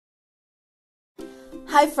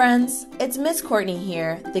Hi friends, it's Miss Courtney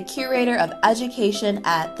here, the curator of education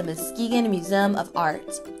at the Muskegon Museum of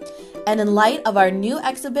Art. And in light of our new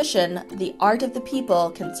exhibition, The Art of the People,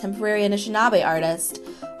 Contemporary Anishinaabe Artist,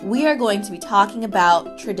 we are going to be talking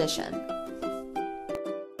about tradition.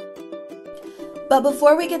 But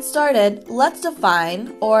before we get started, let's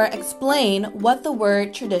define or explain what the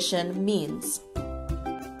word tradition means.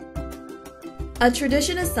 A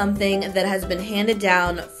tradition is something that has been handed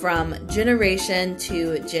down from generation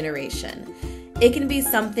to generation. It can be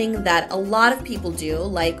something that a lot of people do,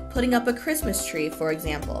 like putting up a Christmas tree, for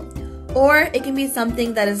example. Or it can be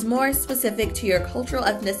something that is more specific to your cultural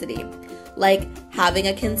ethnicity, like having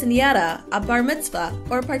a quinceañera, a bar mitzvah,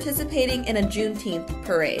 or participating in a Juneteenth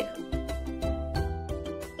parade.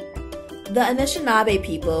 The Anishinaabe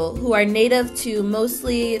people, who are native to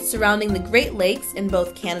mostly surrounding the Great Lakes in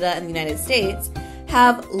both Canada and the United States,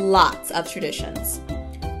 have lots of traditions.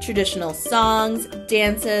 Traditional songs,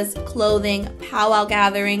 dances, clothing, powwow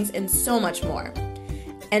gatherings, and so much more.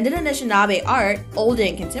 And in Anishinaabe art, old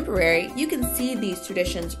and contemporary, you can see these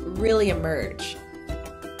traditions really emerge.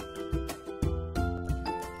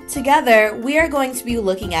 Together, we are going to be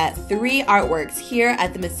looking at 3 artworks here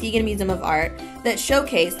at the Muskegon Museum of Art that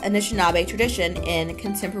showcase Anishinaabe tradition in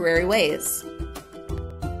contemporary ways.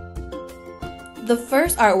 The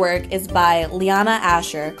first artwork is by Liana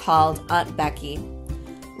Asher called Aunt Becky.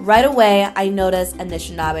 Right away, I noticed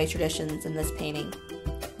Anishinaabe traditions in this painting.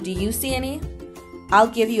 Do you see any? I'll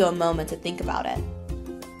give you a moment to think about it.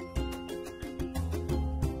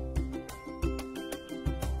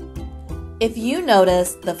 If you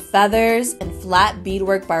notice the feathers and flat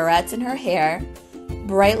beadwork barrettes in her hair,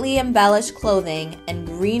 brightly embellished clothing, and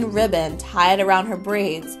green ribbon tied around her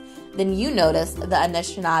braids, then you notice the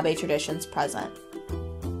Anishinaabe traditions present.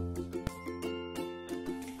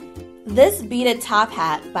 This beaded top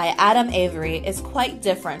hat by Adam Avery is quite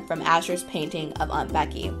different from Asher's painting of Aunt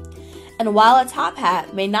Becky. And while a top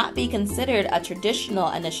hat may not be considered a traditional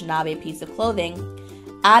Anishinaabe piece of clothing,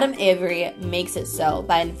 Adam Avery makes it so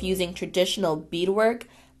by infusing traditional beadwork,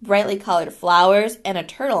 brightly colored flowers, and a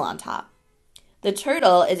turtle on top. The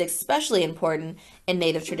turtle is especially important in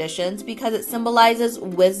Native traditions because it symbolizes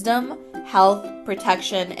wisdom, health,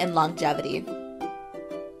 protection, and longevity.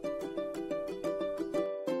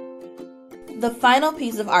 The final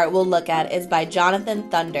piece of art we'll look at is by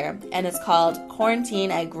Jonathan Thunder and is called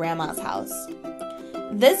Quarantine at Grandma's House.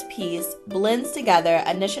 This piece blends together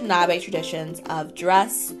Anishinaabe traditions of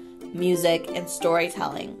dress, music, and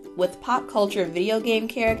storytelling with pop culture video game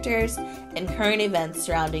characters and current events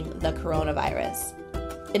surrounding the coronavirus.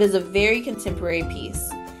 It is a very contemporary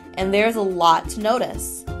piece, and there's a lot to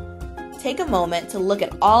notice. Take a moment to look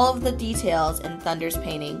at all of the details in Thunder's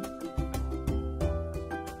painting.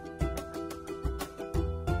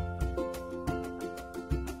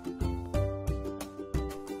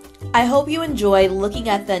 I hope you enjoyed looking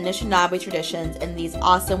at the Anishinaabe traditions in these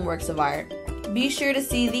awesome works of art. Be sure to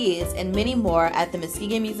see these and many more at the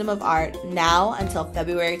Muskegon Museum of Art now until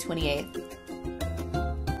February 28th.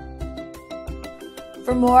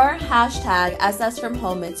 For more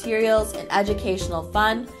 #SSFromHome materials and educational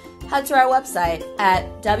fun, head to our website at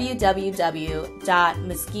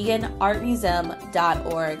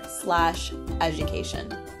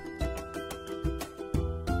www.muskegonartmuseum.org/education.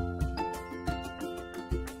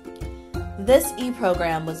 This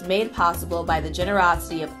e-program was made possible by the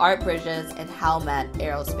generosity of Art Bridges and Howmet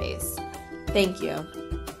Aerospace. Thank you.